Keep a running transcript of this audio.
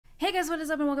Hey guys, what is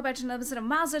up and welcome back to another episode of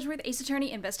Miles Edgeworth Ace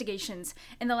Attorney Investigations.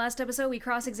 In the last episode, we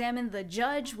cross-examined the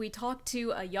judge. We talked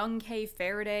to a young Kay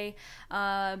Faraday,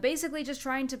 basically just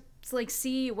trying to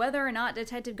see whether or not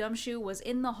Detective Gumshoe was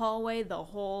in the hallway the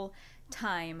whole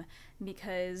time.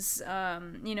 Because,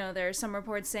 there are some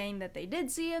reports saying that they did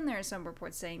see him, there are some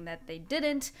reports saying that they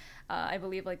didn't. I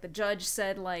believe, the judge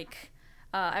said,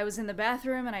 I was in the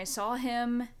bathroom and I saw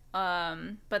him,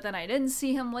 but then I didn't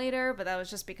see him later, but that was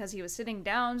just because he was sitting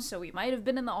down, so he might have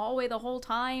been in the hallway the whole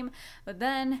time. But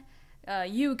then,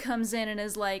 Yu comes in and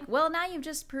is like, well, now you've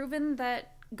just proven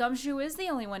that Gumshoe is the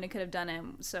only one who could have done it,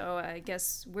 so I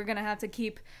guess we're gonna have to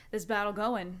keep this battle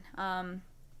going.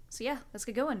 So yeah, let's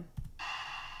get going.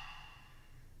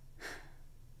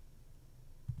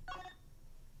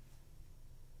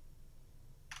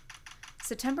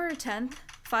 September 10th,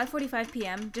 5:45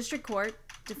 p.m., District Court,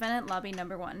 Defendant Lobby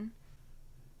Number 1.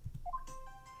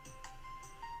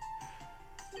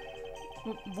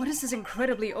 What is this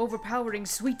incredibly overpowering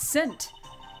sweet scent?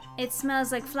 It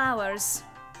smells like flowers.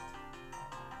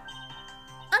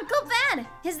 Uncle Bad!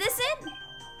 Is this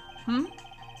it?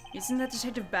 Isn't that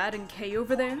Detective Bad and Kay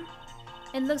over there?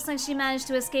 It looks like she managed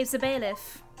to escape the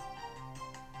bailiff.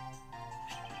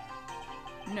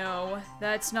 No,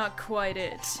 that's not quite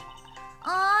it.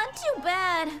 Aw, too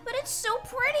bad, but it's so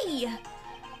pretty!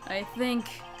 I think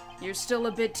you're still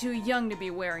a bit too young to be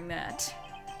wearing that.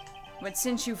 But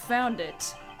since you found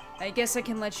it, I guess I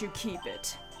can let you keep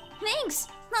it. Thanks!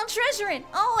 I'll treasure it,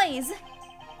 always!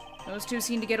 Those two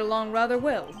seem to get along rather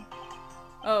well.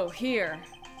 Oh, here.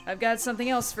 I've got something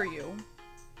else for you.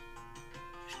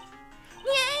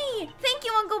 Yay! Thank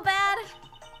you, Uncle Bad!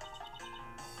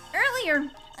 Earlier,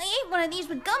 I ate one of these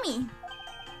with Gummy.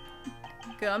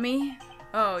 Gummy?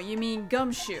 Oh, you mean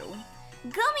Gumshoe.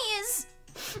 Gummy is...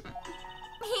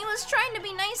 He was trying to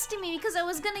be nice to me because I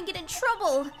was gonna get in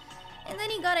trouble. And then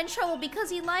he got in trouble because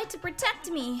he lied to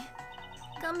protect me.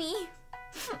 Gummy...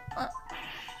 I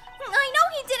know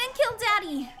he didn't kill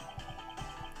Daddy!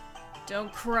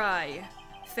 Don't cry.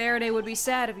 Faraday would be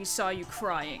sad if he saw you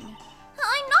crying.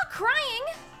 I'm not crying!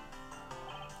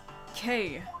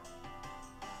 Kay.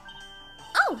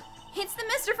 Oh! It's the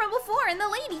mister from before and the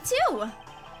lady, too!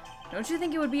 Don't you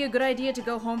think it would be a good idea to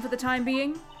go home for the time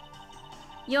being?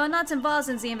 You're not involved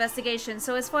in the investigation,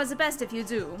 so it's for the best if you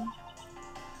do.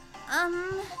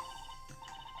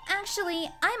 Actually,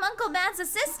 I'm Uncle Bad's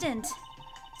assistant.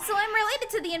 So I'm related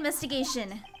to the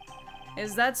investigation.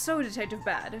 Is that so, Detective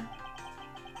Bad?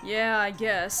 Yeah, I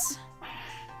guess.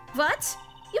 What?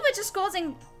 You were just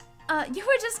scolding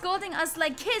us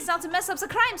like kids not to mess up the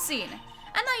crime scene.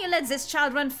 And now you let this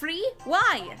child run free?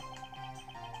 Why?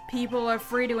 People are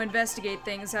free to investigate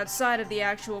things outside of the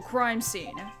actual crime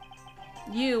scene.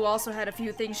 You also had a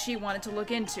few things she wanted to look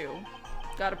into.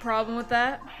 Got a problem with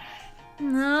that?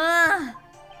 I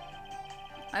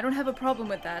don't have a problem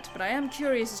with that, but I am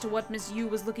curious as to what Miss Yu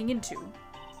was looking into.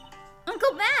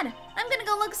 Uncle Bad, I'm gonna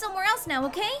go look somewhere else now,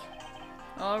 okay?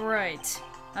 Alright.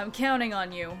 I'm counting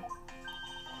on you.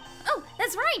 Oh,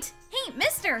 that's right! Hey,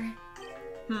 mister!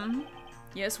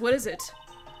 Yes, what is it?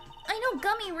 I know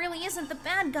Gummy really isn't the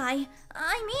bad guy.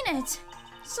 I mean it.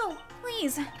 So,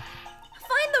 please, find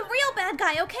the real bad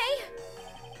guy, okay?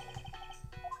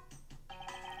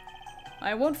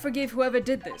 I won't forgive whoever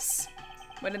did this.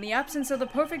 But in the absence of the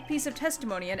perfect piece of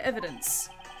testimony and evidence,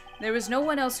 there is no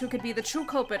one else who could be the true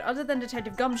culprit other than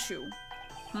Detective Gumshoe.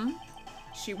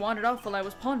 She wandered off while I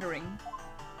was pondering.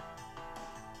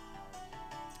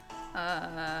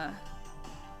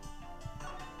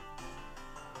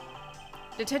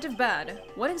 Detective Bad,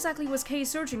 what exactly was Kay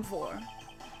searching for?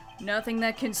 Nothing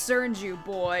that concerns you,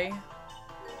 boy.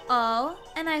 Oh,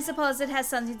 and I suppose it has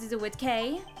something to do with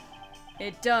Kay?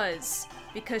 It does,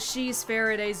 because she's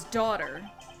Faraday's daughter.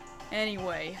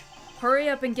 Anyway, hurry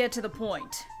up and get to the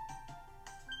point.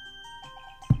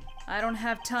 I don't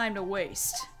have time to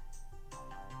waste.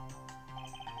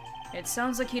 It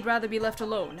sounds like he'd rather be left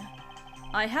alone.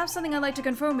 I have something I'd like to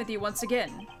confirm with you once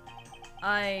again.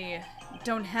 I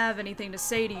don't have anything to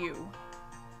say to you.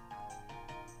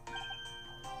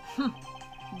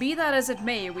 Be that as it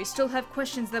may, we still have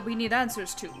questions that we need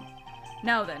answers to.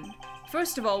 Now then,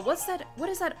 first of all, what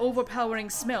is that overpowering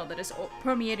smell that is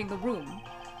permeating the room?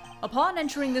 Upon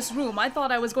entering this room, I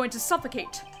thought I was going to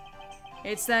suffocate.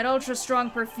 It's that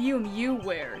ultra-strong perfume Yu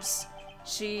wears.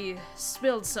 She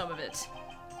spilled some of it.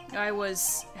 I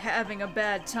was having a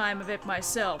bad time of it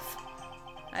myself.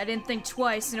 I didn't think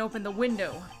twice and opened the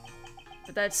window.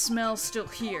 But that smell's still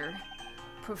here.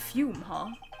 Perfume,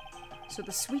 huh? So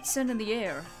the sweet scent in the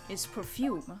air is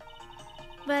perfume.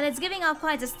 But it's giving off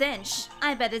quite a stench.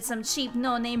 I bet it's some cheap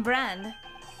no-name brand.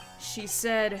 She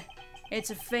said, It's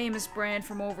a famous brand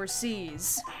from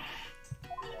overseas.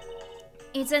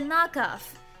 It's a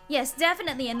knockoff. Yes,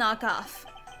 definitely a knockoff.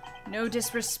 No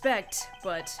disrespect,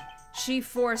 but she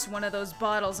forced one of those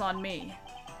bottles on me.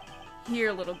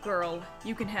 Here, little girl,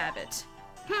 you can have it.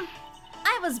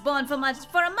 I was born for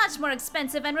a much more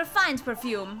expensive and refined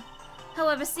perfume.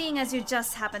 However, seeing as you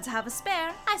just happen to have a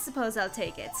spare, I suppose I'll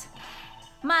take it.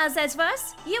 Miles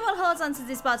Edgeworth, you will hold on to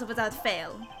this bottle without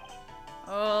fail.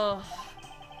 Oh,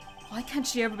 why can't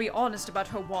she ever be honest about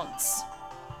her wants?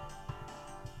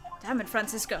 Damn it,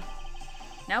 Francisca.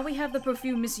 Now we have the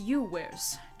perfume Miss Yu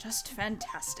wears. Just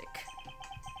fantastic.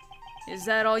 Is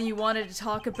that all you wanted to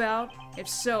talk about? If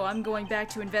so, I'm going back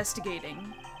to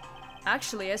investigating.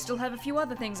 Actually, I still have a few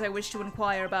other things I wish to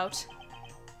inquire about.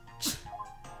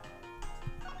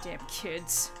 Damn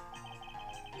kids.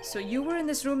 So you were in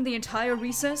this room the entire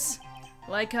recess?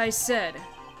 Like I said,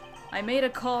 I made a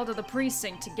call to the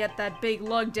precinct to get that big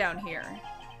lug down here.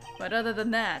 But other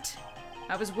than that,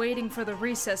 I was waiting for the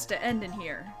recess to end in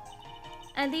here.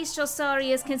 At least your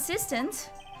sorry is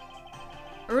consistent.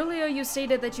 Earlier you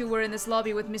stated that you were in this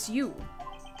lobby with Miss Yu.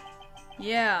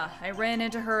 Yeah, I ran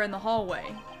into her in the hallway.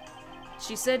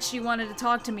 She said she wanted to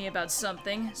talk to me about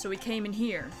something, so we came in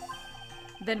here.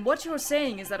 Then what you're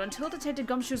saying is that until Detective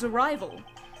Gumshoe's arrival,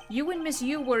 you and Miss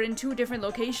Yu were in 2 different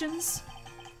locations?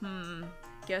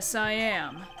 Guess I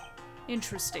am.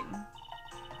 Interesting.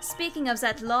 Speaking of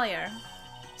that lawyer,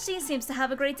 she seems to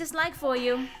have a great dislike for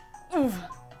you. Oof.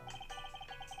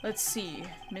 Let's see.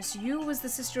 Miss Yu was the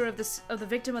sister of the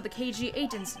victim of the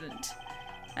KG-8 incident.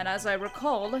 And as I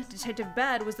recall, Detective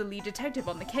Bad was the lead detective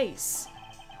on the case.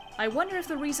 I wonder if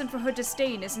the reason for her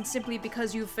disdain isn't simply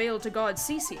because you failed to guard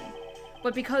Cece,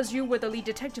 but because you were the lead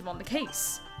detective on the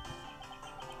case.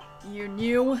 You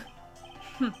knew?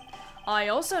 I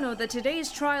also know that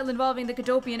today's trial involving the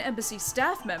Cadopian Embassy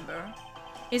staff member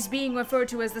is being referred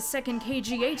to as the second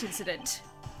KG-8 incident.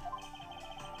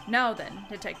 Now then,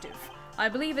 Detective, I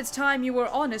believe it's time you were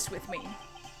honest with me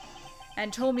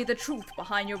and told me the truth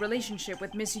behind your relationship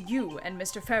with Miss Yu and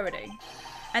Mr. Faraday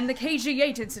and the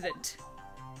KG-8 incident.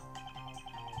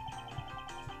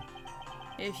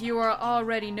 If you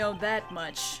already know that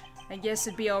much, I guess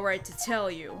it'd be alright to tell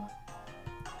you.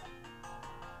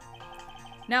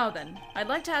 Now then, I'd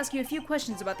like to ask you a few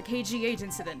questions about the KG-8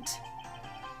 incident.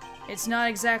 It's not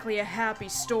exactly a happy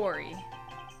story.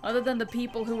 Other than the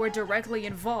people who were directly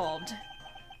involved,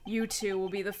 you two will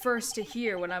be the first to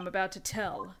hear what I'm about to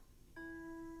tell.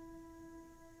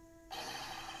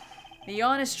 The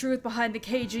honest truth behind the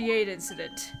KG-8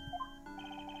 incident.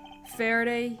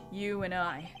 Faraday, you, and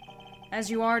I. As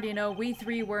you already know, we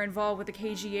 3 were involved with the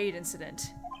KG-8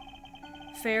 incident.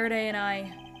 Faraday and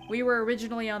I, we were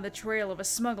originally on the trail of a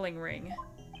smuggling ring.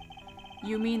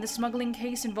 You mean the smuggling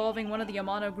case involving one of the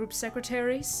Amano Group's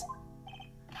secretaries?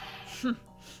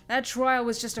 That trial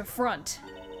was just a front.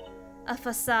 A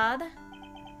facade?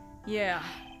 Yeah,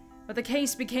 but the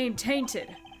case became tainted.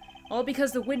 All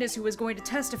because the witness who was going to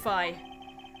testify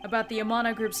about the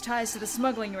Amano Group's ties to the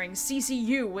smuggling ring,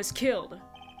 CCU, was killed.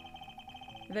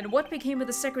 Then what became of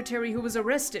the secretary who was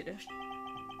arrested?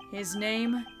 His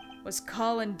name was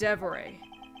Colin Deveray.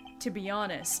 To be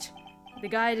honest, the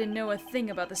guy didn't know a thing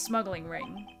about the smuggling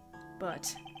ring,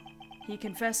 but he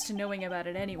confessed to knowing about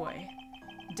it anyway.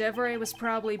 Deveray was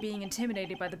probably being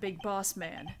intimidated by the big boss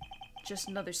man. Just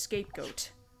another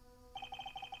scapegoat.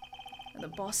 And the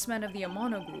boss man of the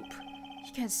Amano Group.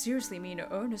 He can't seriously mean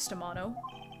Ernest Amano.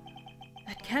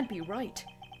 That can't be right.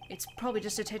 It's probably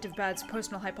just Detective Bad's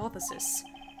personal hypothesis.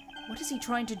 What is he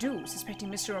trying to do, suspecting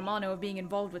Mr. Amano of being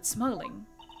involved with smuggling?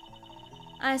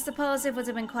 I suppose it would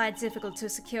have been quite difficult to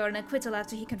secure an acquittal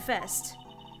after he confessed.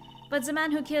 But the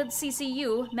man who killed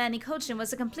CCU, Manny Cochin,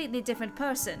 was a completely different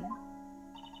person.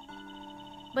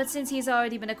 But since he's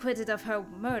already been acquitted of her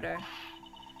murder...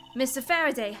 Mr.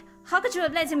 Faraday, how could you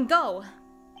have let him go?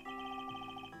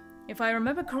 If I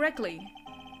remember correctly,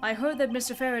 I heard that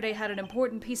Mr. Faraday had an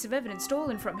important piece of evidence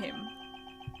stolen from him.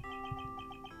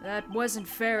 That wasn't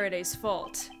Faraday's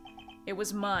fault. It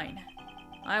was mine.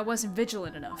 I wasn't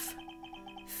vigilant enough.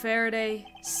 Faraday,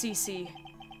 Cece,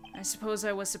 I suppose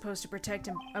I was supposed to protect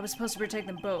him. I was supposed to protect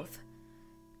them both.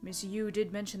 Miss Yu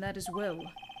did mention that as well,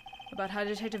 about how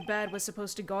Detective Bad was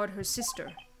supposed to guard her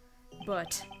sister.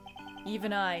 But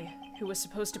even I, who was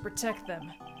supposed to protect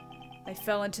them, I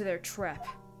fell into their trap.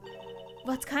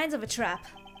 What kind of a trap?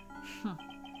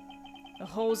 The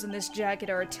holes in this jacket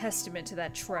are a testament to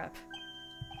that trap.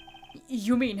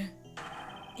 You mean,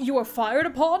 you were fired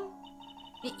upon?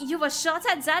 You were shot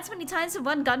at that many times in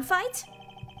one gunfight?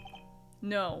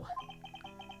 No.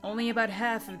 Only about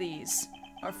half of these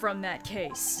are from that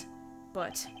case.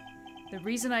 But The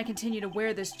reason I continue to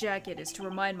wear this jacket is to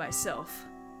remind myself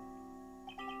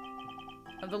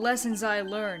of the lessons I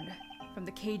learned from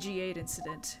the KG-8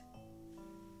 incident.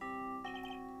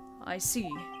 I see.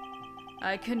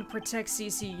 I couldn't protect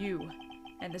CCU,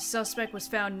 and the suspect was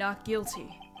found not guilty.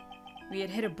 We had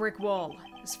hit a brick wall,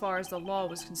 as far as the law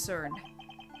was concerned.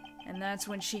 And that's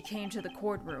when she came to the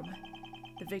courtroom,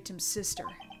 the victim's sister.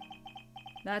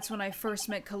 That's when I first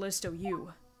met Callisto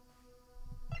Yu.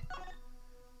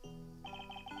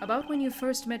 About when you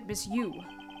first met Miss Yu,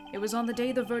 it was on the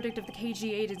day the verdict of the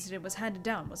KG-8 incident was handed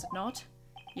down, was it not?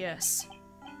 Yes.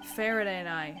 Faraday and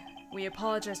I, we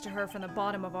apologized to her from the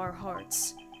bottom of our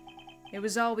hearts. It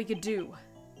was all we could do,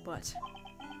 but...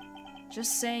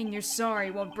 Just saying you're sorry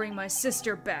won't bring my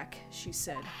sister back, she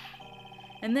said.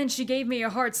 And then she gave me a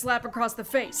hard slap across the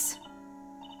face.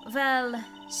 Well,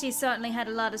 she certainly had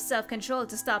a lot of self-control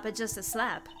to stop at just a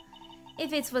slap.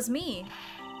 If it was me,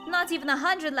 not even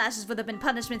 100 lashes would have been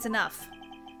punishment enough.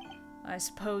 I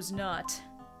suppose not.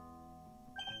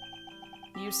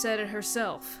 You said it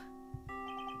herself.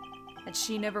 That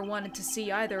she never wanted to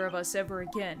see either of us ever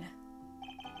again.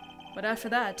 But after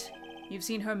that, you've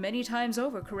seen her many times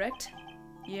over, correct?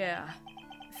 Yeah.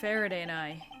 Faraday and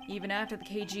I, even after the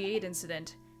KG-8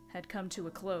 incident, had come to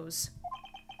a close.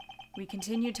 We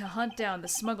continued to hunt down the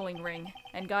smuggling ring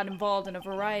and got involved in a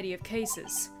variety of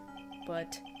cases.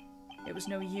 But it was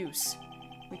no use.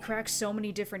 We cracked so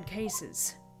many different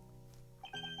cases.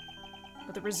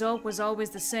 But the result was always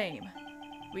the same.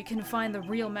 We couldn't find the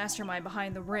real mastermind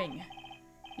behind the ring.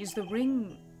 Is the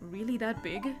ring really that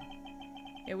big?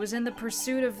 It was in the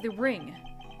pursuit of the ring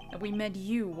that we met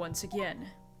you once again.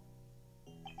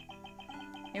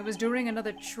 It was during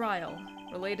another trial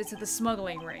related to the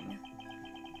smuggling ring.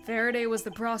 Faraday was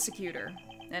the prosecutor,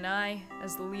 and I,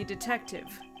 as the lead detective,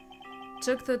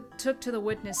 took to the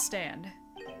witness stand.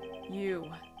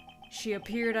 She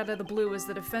appeared out of the blue as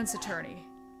the defense attorney.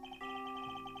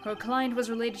 Her client was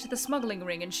related to the smuggling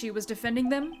ring and she was defending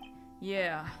them?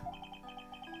 Yeah.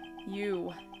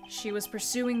 She was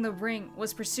pursuing the ring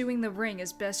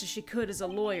as best as she could as a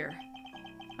lawyer.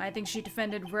 I think she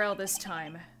defended Rel this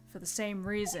time, for the same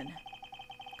reason.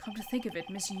 Come to think of it,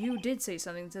 Miss Yu did say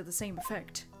something to the same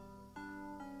effect.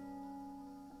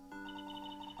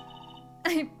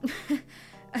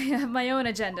 I have my own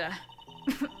agenda.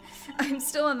 I'm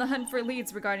still on the hunt for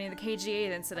leads regarding the KG-8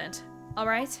 incident,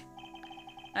 alright?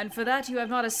 And for that, you have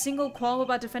not a single qualm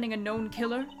about defending a known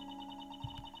killer?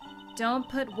 Don't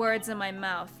put words in my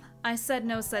mouth. I said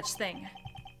no such thing.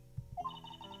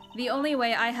 The only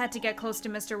way I had to get close to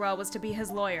Mr. Rel was to be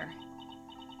his lawyer.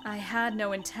 I had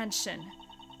no intention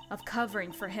of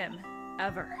covering for him,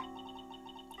 ever.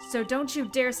 So don't you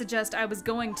dare suggest I was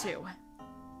going to.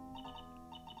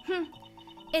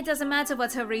 It doesn't matter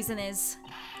what her reason is.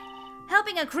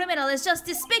 Helping a criminal is just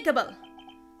despicable!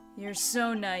 You're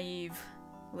so naive,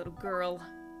 little girl.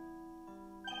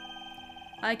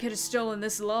 I could have stolen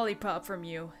this lollipop from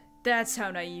you. That's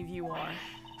how naive you are.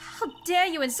 How dare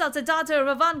you insult the daughter of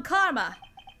Avant Karma!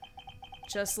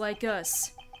 Just like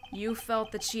us, you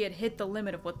felt that she had hit the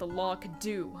limit of what the law could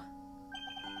do.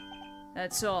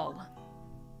 That's all.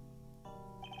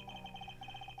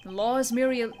 The law is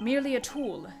merely a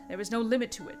tool. There is no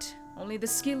limit to it. Only the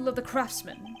skill of the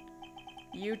craftsman.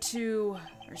 You two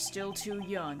are still too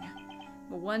young,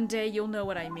 but one day you'll know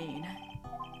what I mean.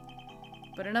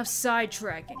 But enough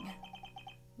sidetracking.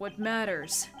 What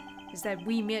matters is that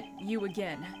we met you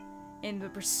again in the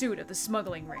pursuit of the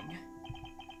smuggling ring.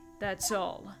 That's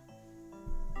all.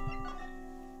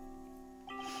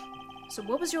 So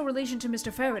what was your relation to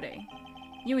Mr. Faraday?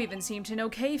 You even seem to know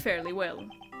Kay fairly well.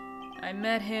 I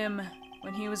met him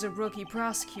when he was a rookie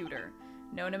prosecutor,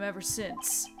 known him ever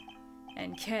since.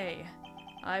 And Kay,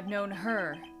 I've known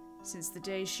her since the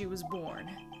day she was born.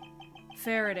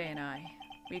 Faraday and I,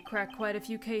 we cracked quite a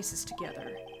few cases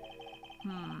together.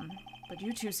 But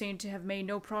you two seem to have made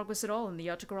no progress at all in the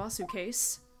Yatagarasu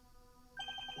case.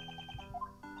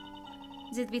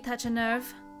 Did we touch a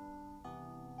nerve?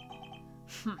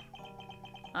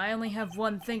 I only have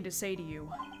one thing to say to you.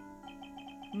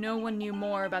 No one knew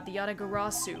more about the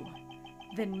Yatagarasu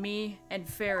than me and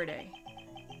Faraday.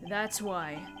 That's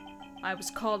why I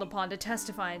was called upon to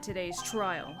testify in today's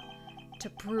trial, to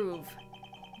prove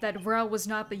that Rel was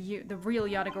not the real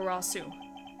Yatagarasu,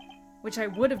 which I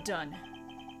would have done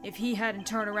if he hadn't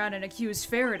turned around and accused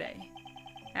Faraday.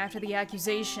 After the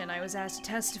accusation, I was asked to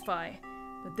testify,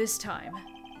 but this time,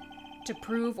 to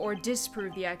prove or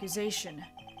disprove the accusation.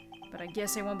 But I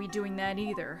guess I won't be doing that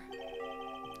either.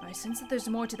 I sense that there's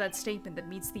more to that statement that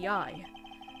meets the eye.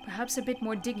 Perhaps a bit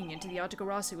more digging into the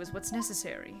Yatagarasu is what's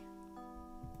necessary.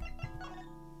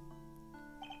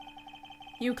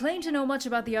 You claim to know much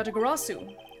about the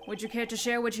Yatagarasu. Would you care to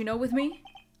share what you know with me?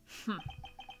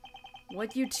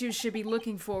 What you two should be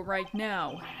looking for right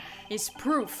now is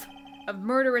proof of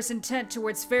murderous intent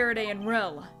towards Faraday and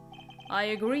Rel. I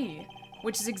agree,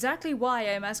 which is exactly why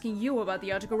I am asking you about the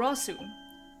Yatagarasu.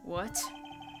 What?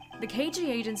 The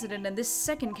KG8 incident and this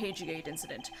second KG8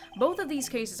 incident, both of these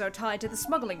cases are tied to the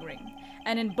smuggling ring,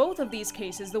 and in both of these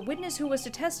cases the witness who was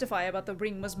to testify about the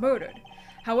ring was murdered.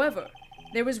 However,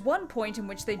 there is one point in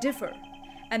which they differ,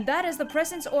 and that is the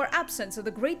presence or absence of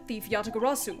the great thief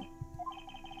Yatagarasu.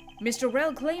 Mr.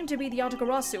 Rel claimed to be the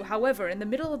Yatagarasu, however, in the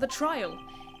middle of the trial,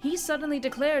 he suddenly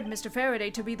declared Mr. Faraday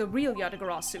to be the real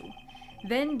Yatagarasu.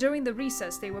 Then, during the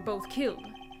recess, they were both killed.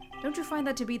 Don't you find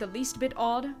that to be the least bit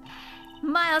odd?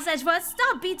 Miles Edgeworth,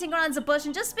 stop beating around the bush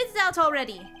and just spit it out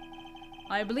already!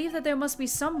 I believe that there must be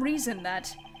some reason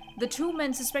that the two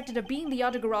men suspected of being the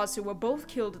Yatagarasu were both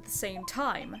killed at the same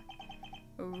time.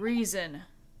 A reason,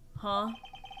 huh?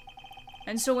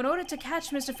 And so in order to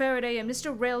catch Mr. Faraday and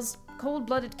Mr. Rel's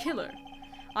cold-blooded killer,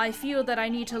 I feel that I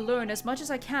need to learn as much as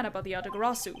I can about the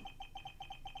Yatagarasu.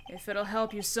 If it'll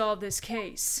help you solve this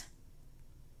case.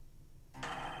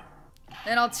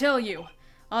 Then I'll tell you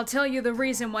the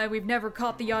reason why we've never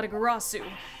caught the Yatagarasu.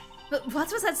 But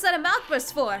what was that sudden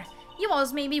outburst for? You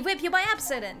almost made me whip you by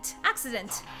accident.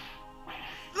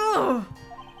 Ugh!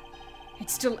 It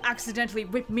still accidentally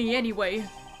whipped me anyway.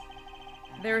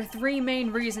 There are three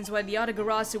main reasons why the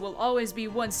Yatagarasu will always be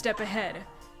one step ahead.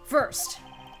 First,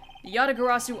 the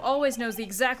Yatagarasu always knows the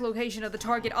exact location of the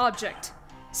target object.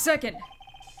 Second,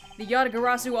 the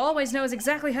Yatagarasu always knows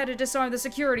exactly how to disarm the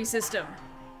security system.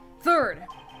 Third,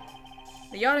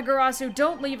 the Yatagarasu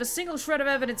don't leave a single shred of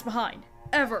evidence behind.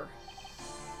 Ever.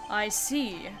 I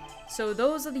see. So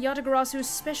those are the Yatagarasu's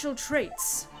special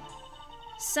traits.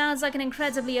 Sounds like an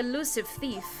incredibly elusive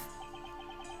thief.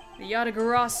 The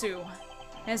Yatagarasu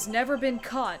has never been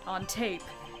caught on tape,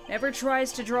 never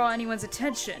tries to draw anyone's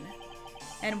attention,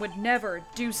 and would never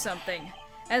do something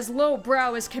as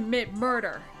lowbrow as commit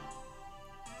murder.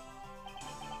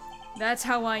 That's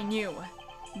how I knew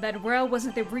that Rel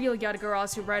wasn't the real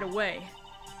Yatagarasu right away.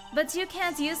 But you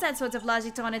can't use that sort of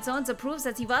logic on its own to prove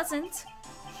that he wasn't.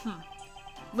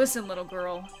 Listen, little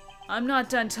girl, I'm not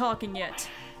done talking yet.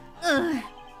 Ugh.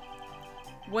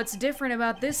 What's different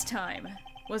about this time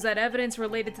was that evidence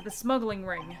related to the smuggling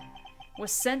ring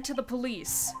was sent to the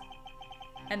police,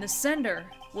 and the sender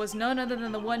was none other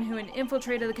than the one who had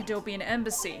infiltrated the Kadopian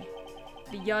embassy,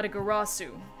 the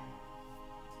Yatagarasu.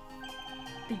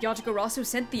 The Yatagarasu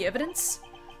sent the evidence?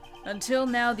 Until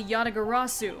now, the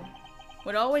Yatagarasu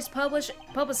would always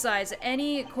publicize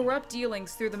any corrupt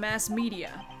dealings through the mass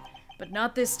media, but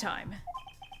not this time.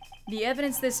 The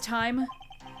evidence this time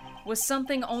was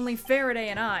something only Faraday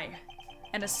and I,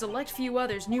 and a select few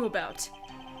others knew about.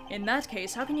 In that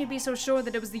case, how can you be so sure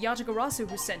that it was the Yatagarasu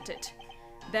who sent it?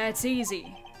 That's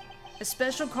easy. A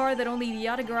special card that only the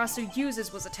Yatagarasu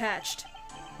uses was attached.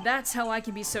 That's how I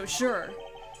can be so sure.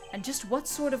 And just what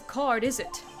sort of card is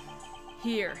it?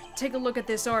 Here, take a look at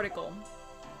this article.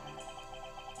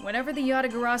 Whenever the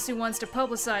Yatagarasu wants to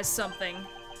publicize something,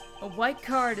 a white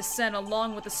card is sent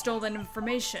along with the stolen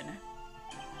information.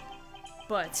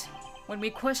 But when we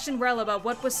questioned Rel about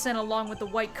what was sent along with the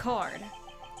white card,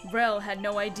 Rel had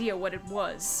no idea what it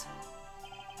was.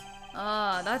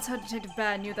 Ah, that's how Detective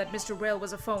Bad knew that Mr. Rel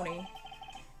was a phony.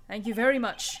 Thank you very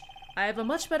much. I have a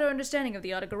much better understanding of the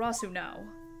Yatagarasu now.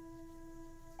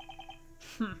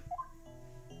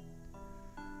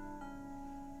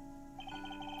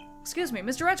 Excuse me,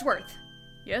 Mr. Edgeworth.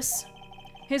 Yes?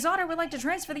 His Honor would like to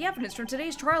transfer the evidence from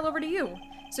today's trial over to you,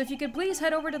 so if you could please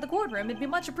head over to the courtroom, it'd be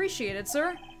much appreciated,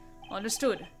 sir.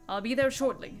 Understood. I'll be there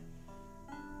shortly.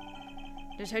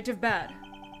 Detective Bad,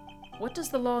 what does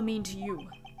the law mean to you?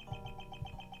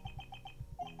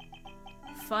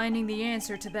 Finding the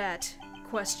answer to that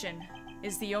question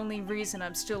is the only reason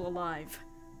I'm still alive.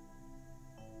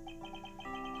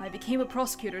 I became a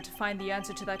prosecutor to find the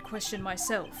answer to that question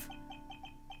myself,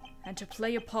 and to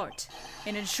play a part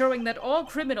in ensuring that all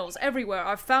criminals everywhere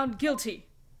are found guilty.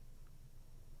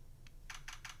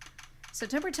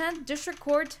 September 10th, District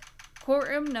Court,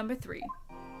 Courtroom number 3.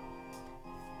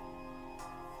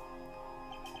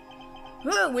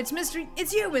 Oh, it's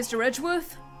you, Mr.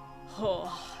 Edgeworth.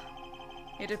 Oh.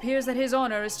 It appears that His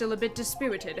Honor is still a bit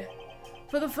dispirited.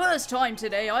 For the first time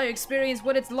today, I experienced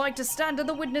what it's like to stand on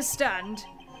the witness stand.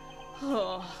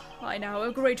 Oh, I now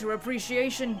have greater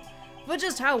appreciation for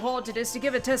just how hard it is to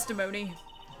give a testimony.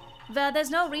 Well, there's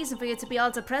no reason for you to be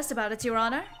all depressed about it, Your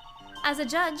Honor. As a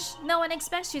judge, no one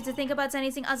expects you to think about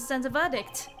anything other than the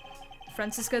verdict.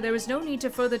 Francisca, there is no need to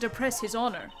further depress His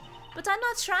Honor. But I'm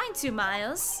not trying to,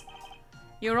 Miles.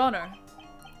 Your Honor.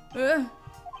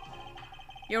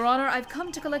 Your Honor, I've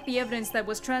come to collect the evidence that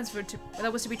was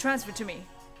to be transferred to me.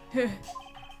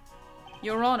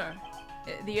 Your Honor.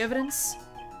 The evidence?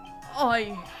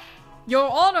 Your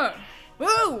Honor!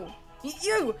 Oh!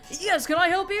 You! Yes, can I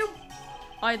help you?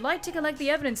 I'd like to collect the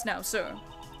evidence now, sir.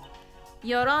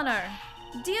 Your Honor,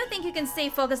 do you think you can stay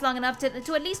focused long enough to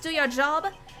at least do your job?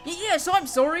 Yes, I'm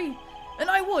sorry. And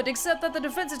I would, except that the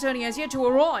defense attorney has yet to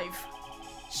arrive.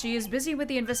 She is busy with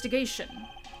the investigation.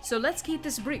 So let's keep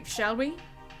this brief, shall we?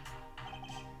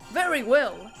 Very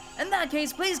well. In that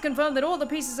case, please confirm that all the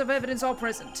pieces of evidence are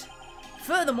present.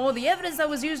 Furthermore, the evidence that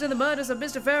was used in the murders of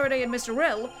Mr. Faraday and Mr.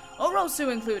 Rell are also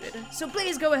included, so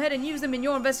please go ahead and use them in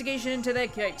your investigation into their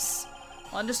case.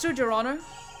 Understood, Your Honor?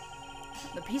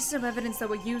 The pieces of evidence that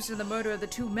were used in the murder of the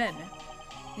two men.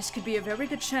 This could be a very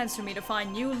good chance for me to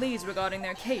find new leads regarding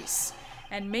their case,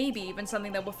 and maybe even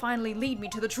something that will finally lead me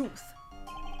to the truth.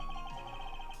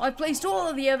 I've placed all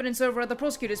of the evidence over at the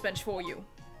prosecutor's bench for you.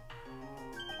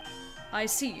 I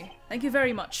see. Thank you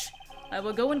very much. I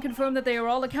will go and confirm that they are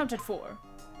all accounted for.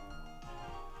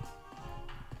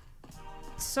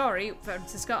 Sorry,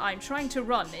 Francisca, I'm trying to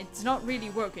run. It's not really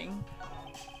working.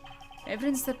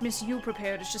 Evidence that Miss Yu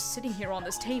prepared is just sitting here on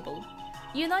this table.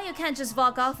 You know you can't just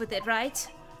walk off with it, right?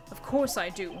 Of course I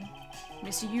do.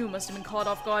 Miss Yu must have been caught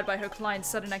off guard by her client's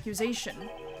sudden accusation.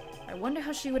 I wonder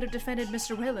how she would have defended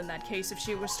Mr. Rell in that case if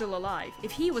she were still alive.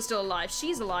 If he was still alive,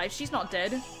 she's not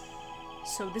dead.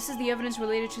 So this is the evidence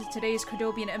related to today's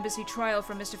Kodobian Embassy trial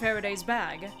from Mr. Faraday's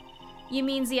bag. You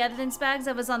mean the evidence bags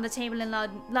that was on the table in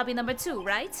lobby number 2,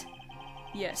 right?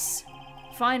 Yes.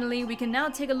 Finally, we can now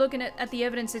take a look at the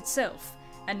evidence itself,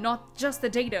 and not just the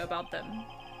data about them.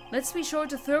 Let's be sure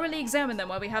to thoroughly examine them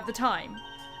while we have the time.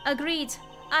 Agreed.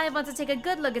 I want to take a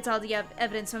good look at all the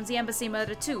evidence from the embassy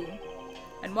murder too.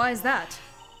 And why is that?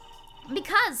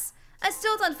 Because I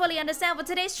still don't fully understand what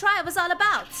today's trial was all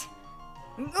about.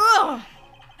 Ugh!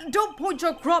 Don't point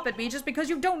your crop at me just because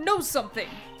you don't know something!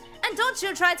 And don't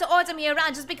you try to order me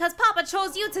around just because Papa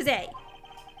chose you today!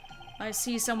 I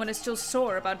see someone is still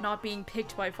sore about not being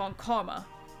picked by Von Karma.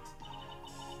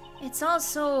 It's all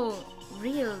so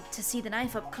real to see the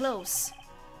knife up close.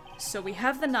 So we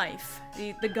have the knife,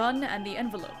 the gun, and the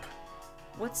envelope.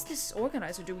 What's this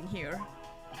organizer doing here?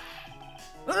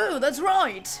 Oh, that's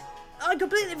right! I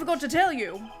completely forgot to tell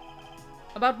you!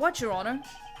 About what, Your Honor?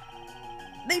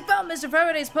 They found Mr.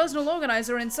 Faraday's personal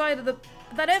organizer inside of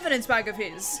that evidence bag of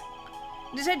his.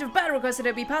 Detective Bad requested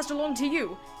it be passed along to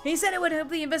you. He said it would help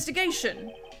the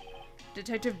investigation.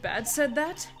 Detective Bad said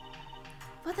that?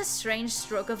 What a strange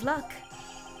stroke of luck.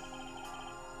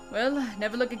 Well,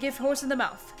 never look a gift horse in the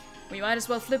mouth. We might as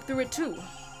well flip through it too.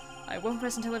 I won't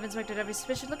press until I've inspected every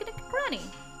suspicious look at a granny.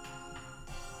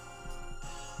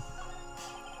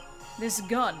 This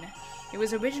gun. It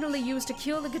was originally used to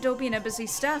kill the Kodobian Embassy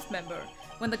staff member.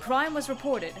 When the crime was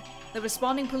reported, the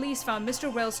responding police found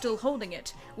Mr. Rell still holding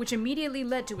it, which immediately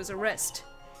led to his arrest.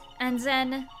 And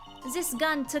then, this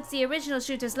gun took the original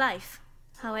shooter's life.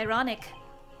 How ironic.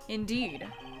 Indeed.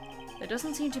 There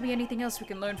doesn't seem to be anything else we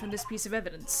can learn from this piece of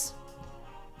evidence.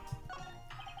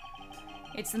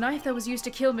 It's the knife that was used to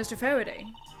kill Mr. Faraday.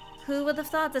 Who would have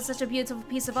thought that such a beautiful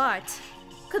piece of art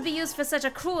could be used for such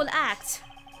a cruel act?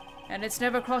 And it's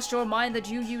never crossed your mind that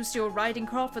you used your riding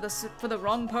crop for the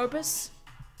wrong purpose?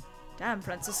 Damn,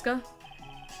 Francisca.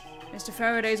 Mr.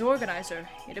 Faraday's organizer.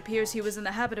 It appears he was in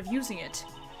the habit of using it.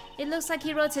 It looks like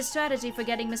he wrote his strategy for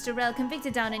getting Mr. Rell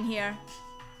convicted down in here.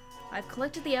 I've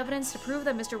collected the evidence to prove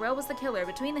that Mr. Rell was the killer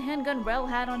between the handgun Rell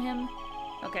had on him.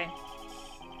 Okay.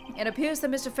 It appears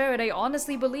that Mr. Faraday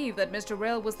honestly believed that Mr.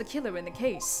 Rell was the killer in the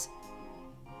case.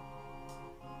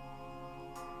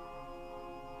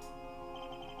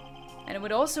 And it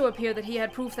would also appear that he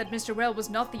had proof that Mr. Rell was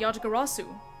not the Yatagarasu.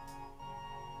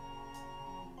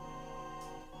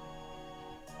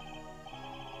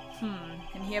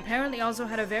 And he apparently also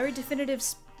had a very definitive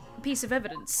piece of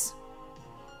evidence.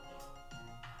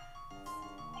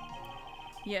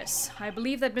 Yes, I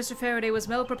believe that Mr. Faraday was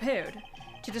well prepared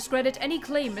to discredit any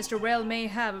claim Mr. Rell may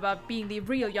have about being the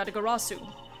real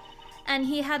Yatagarasu. And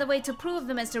he had a way to prove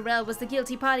that Mr. Rell was the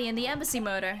guilty party in the embassy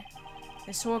murder.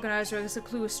 This organizer is a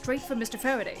clue straight from Mr.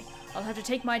 Faraday. I'll have to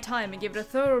take my time and give it a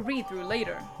thorough read-through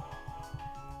later.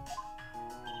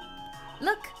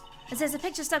 Look! There's a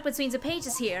picture stuck between the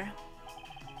pages here.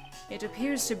 It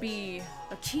appears to be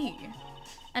a key.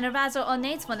 And a rather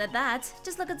ornate one at that.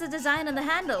 Just look at the design on the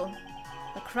handle.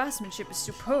 The craftsmanship is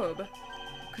superb.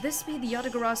 Could this be the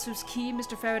Yatagarasu's key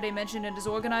Mr. Faraday mentioned in his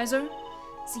organizer?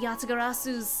 The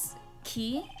Yatagarasu's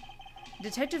key?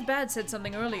 Detective Bad said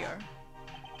something earlier.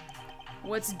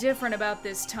 What's different about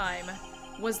this time?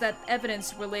 was that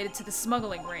evidence related to the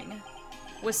smuggling ring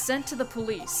was sent to the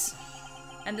police,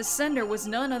 and the sender was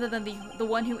none other than the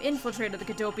one who infiltrated the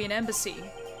Cadopian embassy,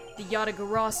 the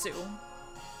Yatagarasu.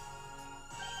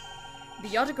 The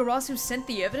Yatagarasu sent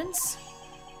the evidence?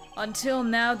 Until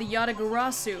now, the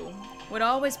Yatagarasu would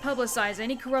always publicize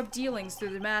any corrupt dealings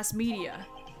through the mass media.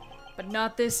 But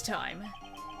not this time.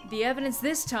 The evidence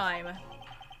this time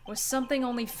was something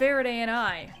only Faraday and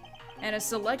I, and a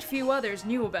select few others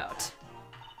knew about.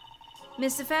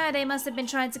 Mr. Faraday must have been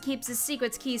trying to keep his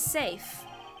secret keys safe.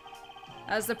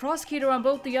 As the prosecutor on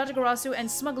both the Yatagarasu and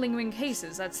smuggling ring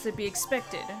cases, that's to be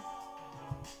expected.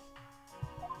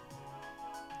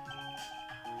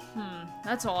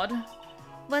 That's odd.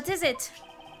 What is it?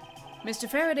 Mr.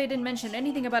 Faraday didn't mention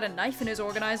anything about a knife in his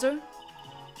organizer.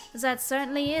 That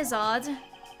certainly is odd.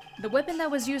 The weapon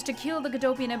that was used to kill the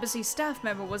Cadopian embassy staff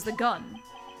member was the gun.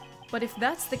 But if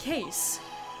that's the case,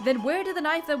 then where did the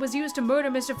knife that was used to murder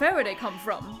Mr. Faraday come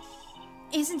from?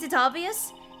 Isn't it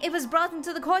obvious? It was brought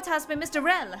into the courthouse by Mr.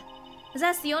 Rell.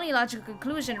 That's the only logical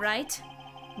conclusion, right?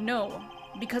 No,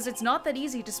 because it's not that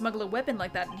easy to smuggle a weapon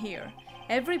like that in here.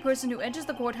 Every person who enters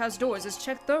the courthouse doors is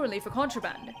checked thoroughly for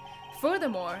contraband.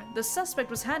 Furthermore, the suspect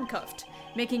was handcuffed,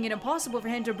 making it impossible for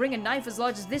him to bring a knife as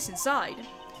large as this inside.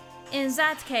 In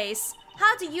that case,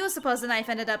 how do you suppose the knife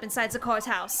ended up inside the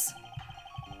courthouse?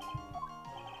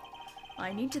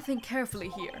 I need to think carefully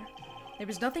here. There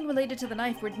was nothing related to the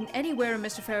knife written anywhere in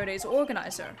Mr. Faraday's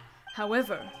organizer.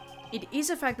 However, it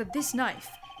is a fact that this knife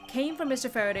came from Mr.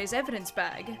 Faraday's evidence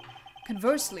bag.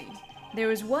 Conversely, there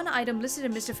is one item listed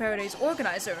in Mr. Faraday's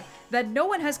organizer that no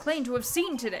one has claimed to have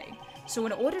seen today. So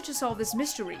in order to solve this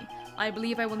mystery, I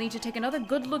believe I will need to take another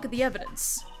good look at the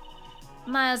evidence.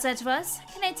 Miles Edgeworth,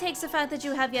 can I take the fact that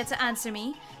you have yet to answer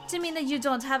me to mean that you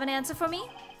don't have an answer for me?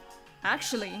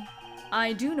 Actually,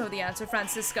 I do know the answer,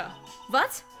 Francisca.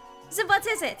 What? Then what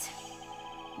is it?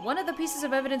 One of the pieces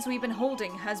of evidence we've been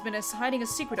holding has been hiding a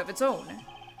secret of its own.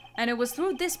 And it was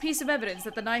through this piece of evidence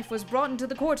that the knife was brought into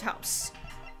the courthouse.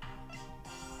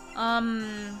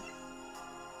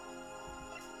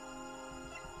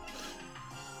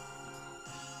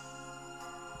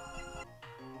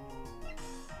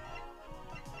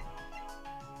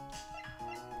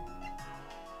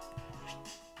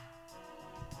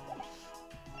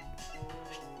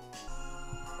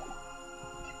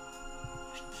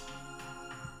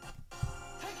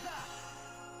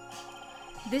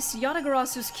 This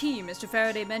Yatagarasu's key Mr.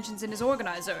 Faraday mentions in his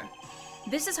organizer.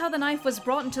 This is how the knife was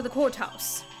brought into the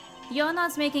courthouse. You're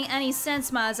not making any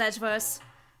sense, Miles Edgeworth.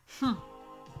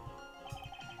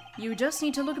 You just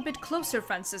need to look a bit closer,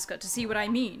 Francisca, to see what I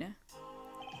mean.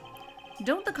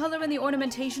 Don't the color and the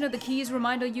ornamentation of the keys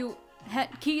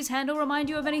handle remind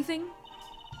you of anything?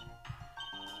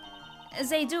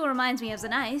 They do remind me of the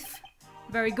knife.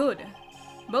 Very good.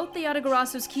 Both the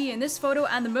Yatagarasu's key in this photo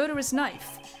and the murderous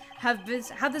knife have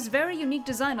this very unique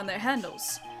design on their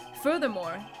handles.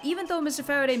 Furthermore, even though Mr.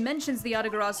 Faraday mentions the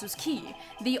Yatagarasu's key,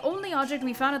 the only object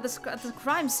we found at the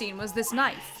crime scene was this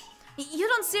knife. You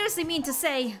don't seriously mean to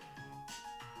say...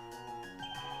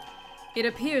 It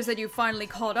appears that you finally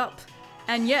caught up.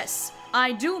 And yes,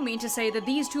 I do mean to say that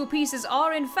these two pieces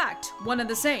are in fact one and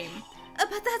the same.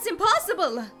 But that's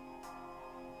impossible!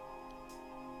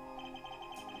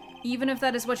 Even if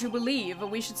that is what you believe,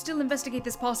 we should still investigate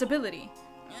this possibility.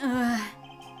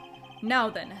 Now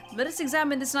then, let us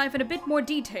examine this knife in a bit more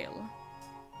detail.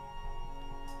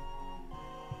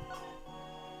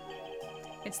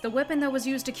 It's the weapon that was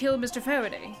used to kill Mr.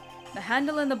 Faraday. The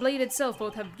handle and the blade itself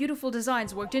both have beautiful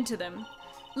designs worked into them.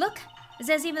 Look,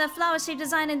 there's even a flower-shaped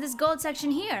design in this gold section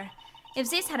here. If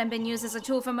this hadn't been used as a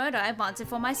tool for murder, I'd want it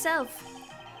for myself.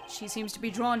 She seems to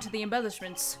be drawn to the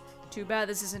embellishments. Too bad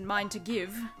this isn't mine to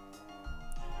give.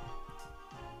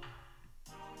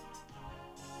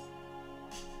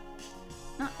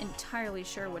 Not entirely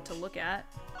sure what to look at.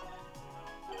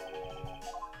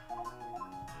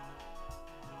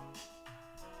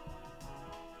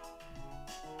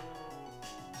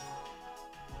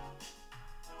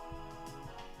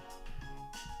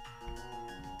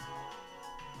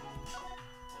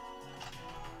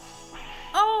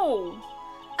 Oh!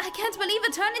 I can't believe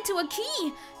it turned into a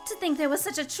key! To think there was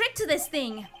such a trick to this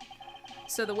thing!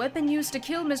 So the weapon used to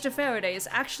kill Mr. Faraday is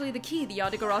actually the key the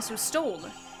Yatagarasu stole.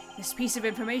 This piece of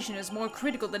information is more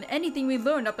critical than anything we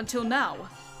learned up until now.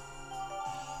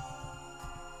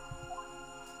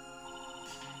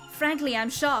 Frankly, I'm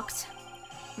shocked.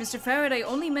 Mr. Faraday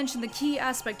only mentioned the key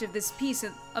aspect of this piece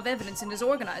of evidence in his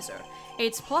organizer.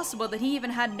 It's possible that he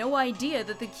even had no idea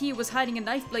that the key was hiding a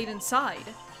knife blade inside.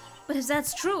 But if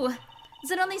that's true,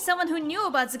 then only someone who knew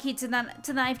about the key to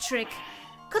the knife trick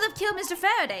could have killed Mr.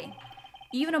 Faraday.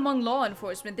 Even among law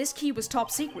enforcement, this key was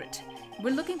top secret.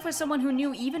 We're looking for someone who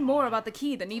knew even more about the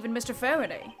key than even Mr.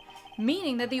 Faraday.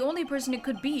 Meaning that the only person it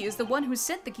could be is the one who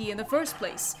sent the key in the first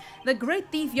place. The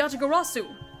great thief Yatagarasu.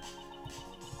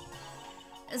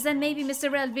 Then maybe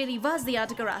Mr. Rel really was the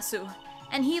Yatagarasu,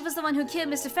 and he was the one who killed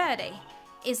Mr. Faraday.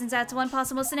 Isn't that one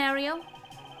possible scenario?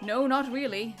 No, not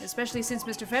really, especially since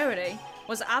Mr. Faraday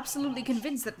was absolutely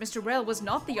convinced that Mr. Rel was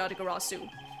not the Yatagarasu.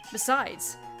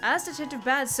 Besides, as Detective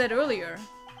Bad said earlier...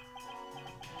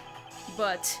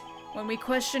 But, when we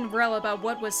questioned Rel about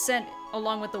what was sent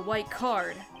along with the white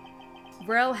card,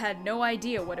 Rel had no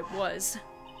idea what it was.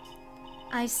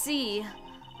 I see.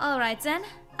 Alright then,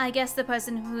 I guess the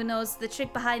person who knows the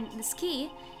trick behind this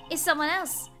key is someone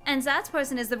else, and that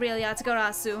person is the real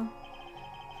Yatagarasu.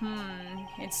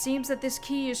 It seems that this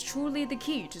key is truly the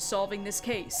key to solving this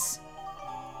case.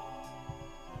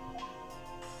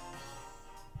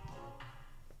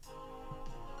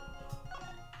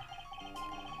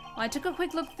 I took a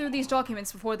quick look through these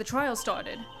documents before the trial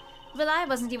started. Well, I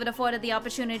wasn't even afforded the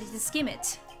opportunity to skim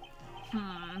it.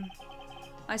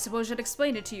 I suppose I'd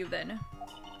explain it to you then.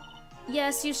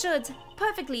 Yes, you should.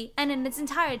 Perfectly, and in its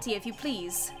entirety, if you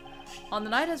please. On the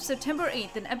night of September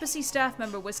 8th, an embassy staff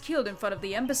member was killed in front of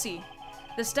the embassy.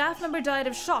 The staff member died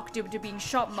of shock due to being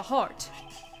shot in the heart.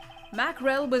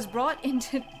 Macrel was brought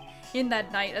in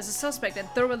that night as a suspect and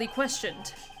thoroughly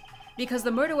questioned, because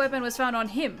the murder weapon was found on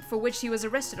him, for which he was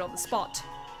arrested on the spot.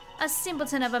 A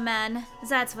simpleton of a man,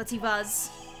 that's what he was.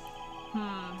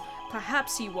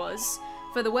 Perhaps he was,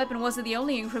 for the weapon wasn't the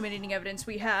only incriminating evidence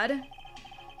we had.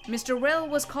 Mr. Rel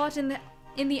was caught in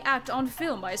the act on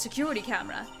film by a security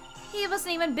camera. He was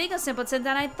an even bigger simpleton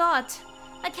than I thought.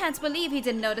 I can't believe he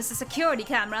didn't notice a security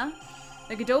camera.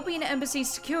 The Godopian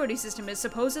Embassy's security system is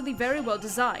supposedly very well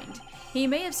designed. He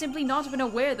may have simply not been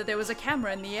aware that there was a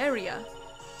camera in the area.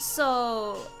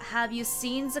 So, have you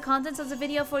seen the contents of the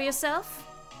video for yourself?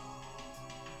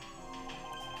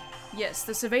 Yes,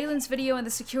 the surveillance video and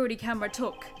the security camera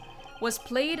took was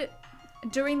played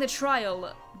during the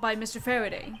trial by Mr.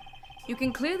 Faraday. You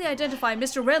can clearly identify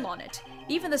Mr. Rel on it.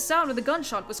 Even the sound of the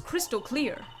gunshot was crystal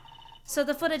clear. So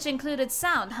the footage included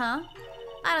sound, huh?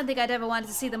 I don't think I'd ever wanted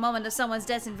to see the moment of someone's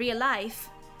death in real life.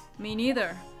 Me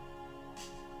neither.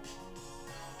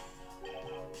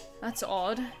 That's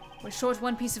odd. We're short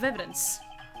one piece of evidence.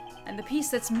 And the piece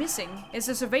that's missing is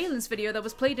the surveillance video that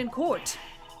was played in court.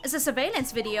 It's a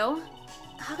surveillance video?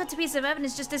 How could the piece of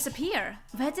evidence just disappear?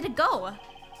 Where did it go?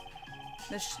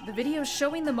 The video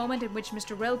showing the moment in which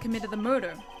Mr. Rel committed the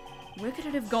murder. Where could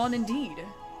it have gone indeed?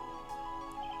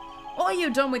 Are you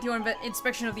done with your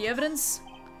inspection of the evidence?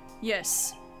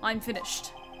 Yes, I'm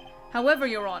finished. However,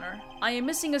 Your Honor, I am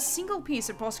missing a single piece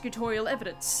of prosecutorial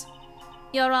evidence.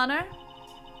 Your Honor?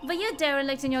 Were you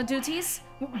derelict in your duties?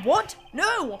 What?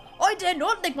 No! I dare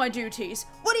not neglect my duties!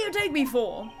 What do you take me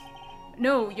for?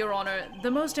 No, Your Honor,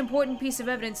 the most important piece of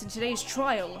evidence in today's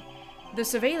trial, the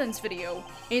surveillance video,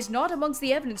 is not amongst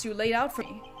the evidence you laid out for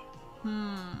me.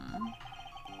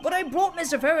 But I brought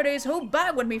Mr. Faraday's whole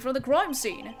bag with me from the crime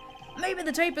scene. Maybe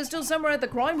the tape is still somewhere at the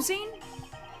crime scene?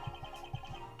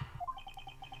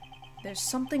 There's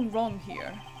something wrong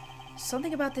here.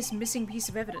 Something about this missing piece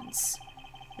of evidence.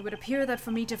 It would appear that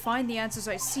for me to find the answers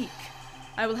I seek,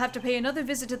 I will have to pay another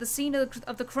visit to the scene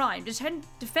of the crime.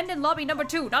 Defendant lobby number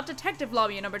 2, not detective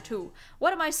lobby number 2.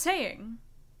 What am I saying?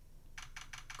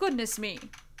 Goodness me.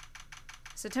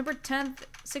 September 10th,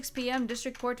 6 p.m.,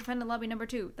 District Court, defendant lobby number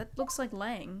 2. That looks like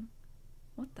Lang.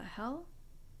 What the hell?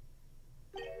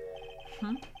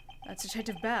 That's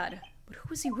Detective Bad. But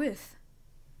who is he with?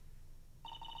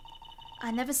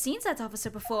 I've never seen that officer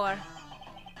before.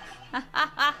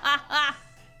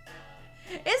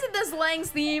 Isn't this Lang's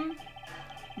theme?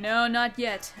 No, not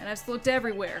yet, and I've looked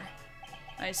everywhere.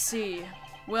 I see.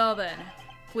 Well then,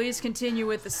 please continue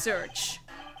with the search.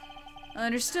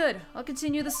 Understood. I'll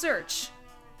continue the search.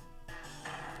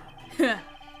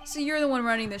 So you're the one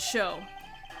running this show.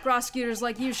 Prosecutors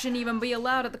like you shouldn't even be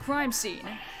allowed at the crime scene.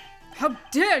 How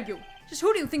dare you! Just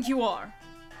who do you think you are?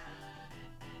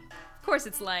 Of course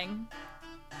it's Lang.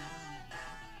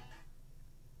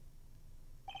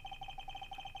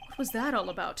 What was that all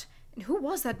about? And who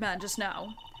was that man just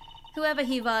now? Whoever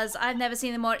he was, I've never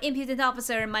seen a more impudent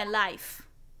officer in my life.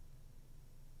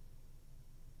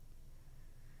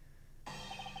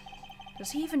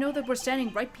 Does he even know that we're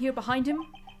standing right here behind him?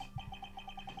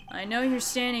 I know you're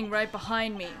standing right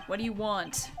behind me. What do you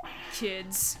want,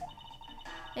 kids?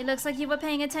 It looks like you were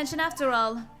paying attention after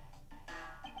all.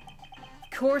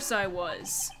 Of course I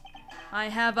was. I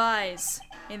have eyes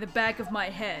in the back of my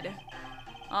head.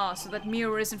 Ah, so that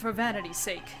mirror isn't for vanity's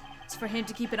sake. It's for him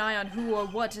to keep an eye on who or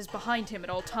what is behind him at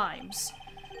all times.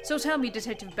 So tell me,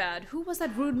 Detective Bad, who was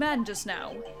that rude man just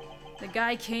now? The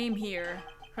guy came here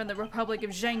from the Republic of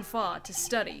Zhangfa to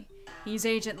study. He's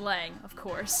Agent Lang, of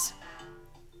course.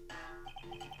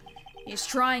 He's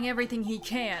trying everything he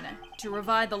can to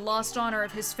revive the lost honor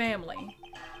of his family.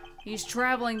 He's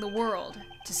traveling the world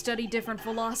to study different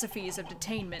philosophies of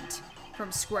detainment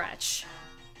from scratch.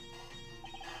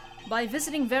 By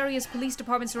visiting various police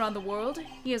departments around the world,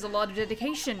 he has a lot of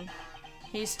dedication.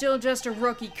 He's still just a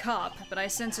rookie cop, but I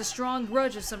sense a strong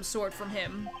grudge of some sort from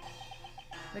him.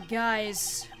 The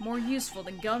guy's more useful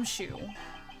than Gumshoe,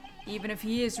 even if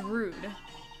he is rude.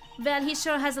 Well, he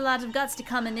sure has a lot of guts to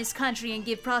come in this country and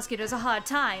give prosecutors a hard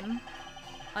time.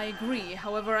 I agree,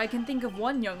 however, I can think of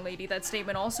one young lady that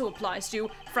statement also applies to,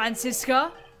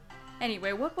 Francisca.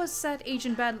 Anyway, what was that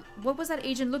agent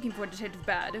looking for, Detective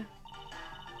Bad?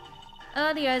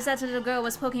 Earlier, that little girl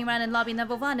was poking around in lobby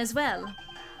number 1 as well.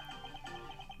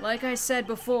 Like I said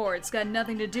before, it's got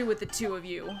nothing to do with the two of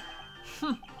you.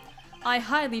 I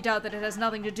highly doubt that it has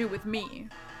nothing to do with me.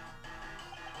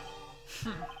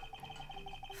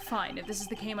 Fine, if this is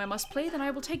the game I must play, then I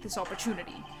will take this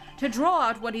opportunity to draw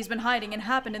out what he's been hiding and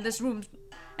happened in this room,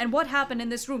 and what happened in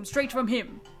this room straight from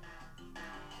him.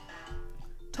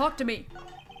 Talk to me.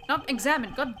 Not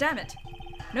examine, god damn it.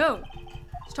 No.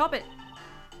 Stop it.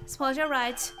 Suppose you're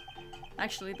right.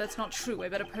 Actually, that's not true. I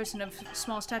bet a person of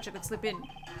small stature could slip in.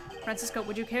 Francisco,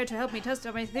 would you care to help me test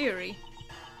out my theory?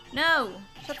 No!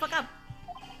 Shut the fuck up.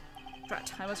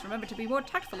 Drat, I must remember to be more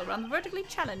tactful around the vertically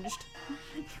challenged.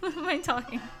 What am I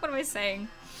talking? What am I saying?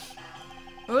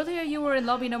 Earlier you were in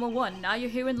lobby number 1, now you're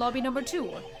here in lobby number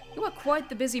 2. You are quite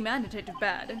the busy man, Detective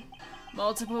Bad.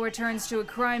 Multiple returns to a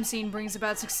crime scene brings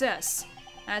about success.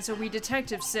 That's what we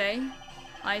detectives say.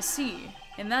 I see.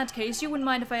 In that case, you wouldn't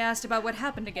mind if I asked about what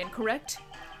happened again, correct?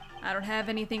 I don't have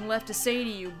anything left to say to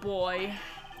you, boy.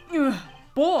 Ugh,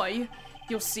 boy?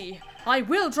 You'll see. I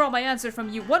will draw my answer from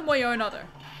you one way or another.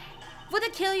 Would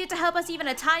it kill you to help us even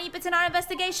a tiny bit in our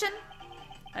investigation?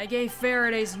 I gave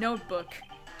Faraday's notebook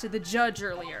to the judge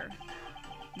earlier.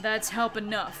 That's help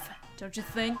enough, don't you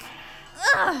think?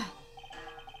 Ugh!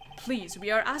 Please,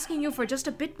 we are asking you for just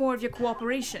a bit more of your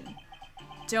cooperation.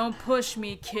 Don't push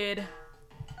me, kid.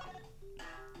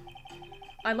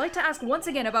 I'd like to ask once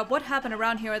again about what happened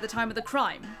around here at the time of the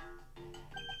crime.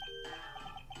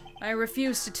 I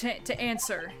refuse to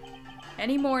answer.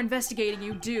 Any more investigating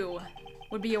you do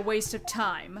would be a waste of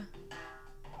time.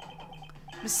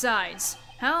 Besides,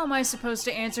 how am I supposed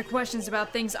to answer questions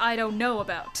about things I don't know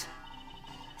about?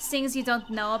 Things you don't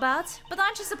know about? But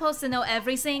aren't you supposed to know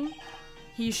everything?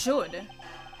 He should.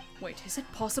 Wait, is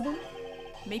it possible?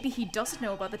 Maybe he doesn't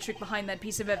know about the trick behind that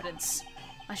piece of evidence.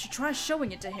 I should try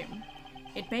showing it to him.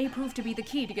 It may prove to be the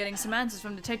key to getting some answers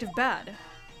from Detective Bad.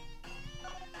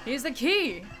 Here's the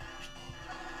key!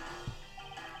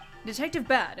 Detective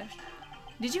Bad,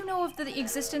 did you know of the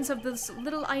existence of this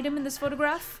little item in this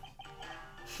photograph?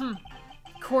 Of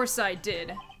course I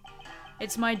did.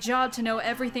 It's my job to know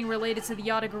everything related to the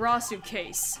Yatagarasu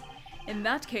case. In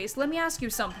that case, let me ask you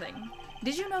something.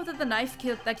 Did you know that the knife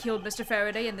that killed Mr.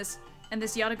 Faraday and this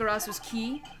Yatagarasu's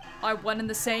key are one and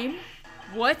the same?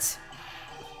 What?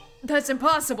 That's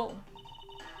impossible!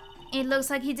 It looks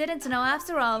like he didn't know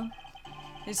after all.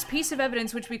 This piece of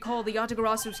evidence, which we call the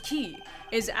Yatagarasu's key,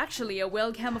 is actually a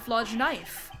well-camouflaged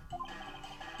knife.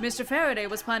 Mr. Faraday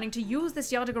was planning to use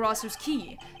this Yatagarasu's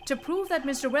key to prove that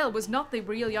Mr. Well was not the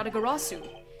real Yatagarasu.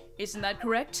 Isn't that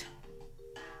correct?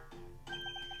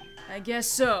 I guess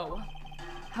so.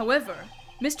 However,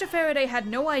 Mr. Faraday had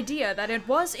no idea that it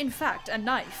was, in fact, a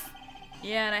knife.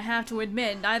 Yeah, and I have to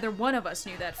admit, neither one of us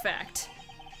knew that fact.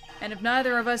 And if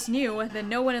neither of us knew, then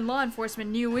no one in law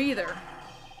enforcement knew either.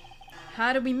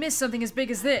 How did we miss something as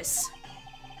big as this?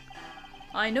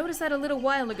 I noticed that a little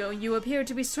while ago you appeared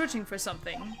to be searching for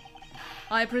something.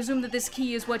 I presume that this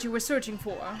key is what you were searching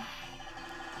for.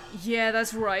 Yeah,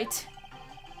 that's right.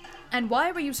 And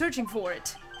why were you searching for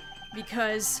it?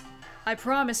 Because I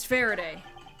promised Faraday.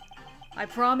 I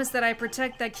promised that I'd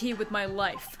protect that key with my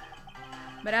life.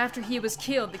 But after he was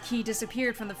killed, the key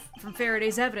disappeared from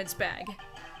Faraday's evidence bag.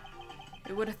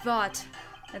 Who would have thought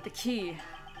that the key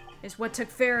is what took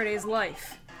Faraday's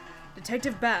life?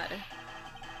 Detective Bad.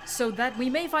 So that we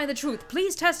may find the truth,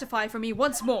 please testify for me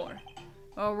once more.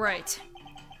 Alright.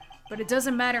 But it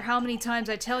doesn't matter how many times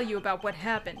I tell you about what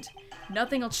happened.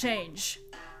 Nothing'll change.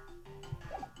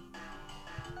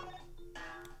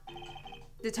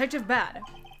 Detective Bad,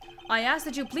 I ask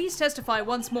that you please testify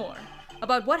once more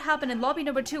about what happened in lobby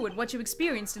number 2 and what you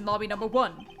experienced in lobby number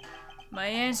 1. My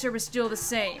answer is still the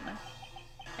same.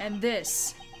 And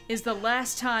this is the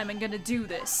last time I'm gonna do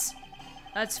this.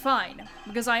 That's fine,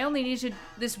 because I only needed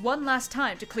this one last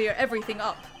time to clear everything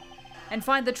up and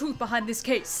find the truth behind this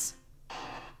case.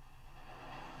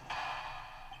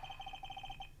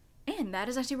 And that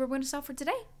is actually where we're going to stop for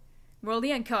today. Roll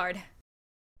the end card.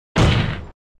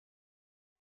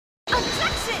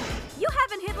 Objection! You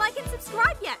haven't hit like and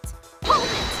subscribe yet! Hold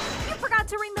it! You forgot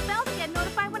to ring the bell to get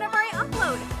notified whenever I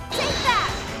upload! Take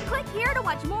that! Click here to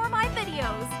watch more of my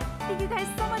videos! Thank you guys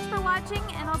so much for watching,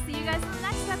 and I'll see you guys in the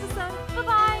next episode.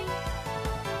 Bye-bye!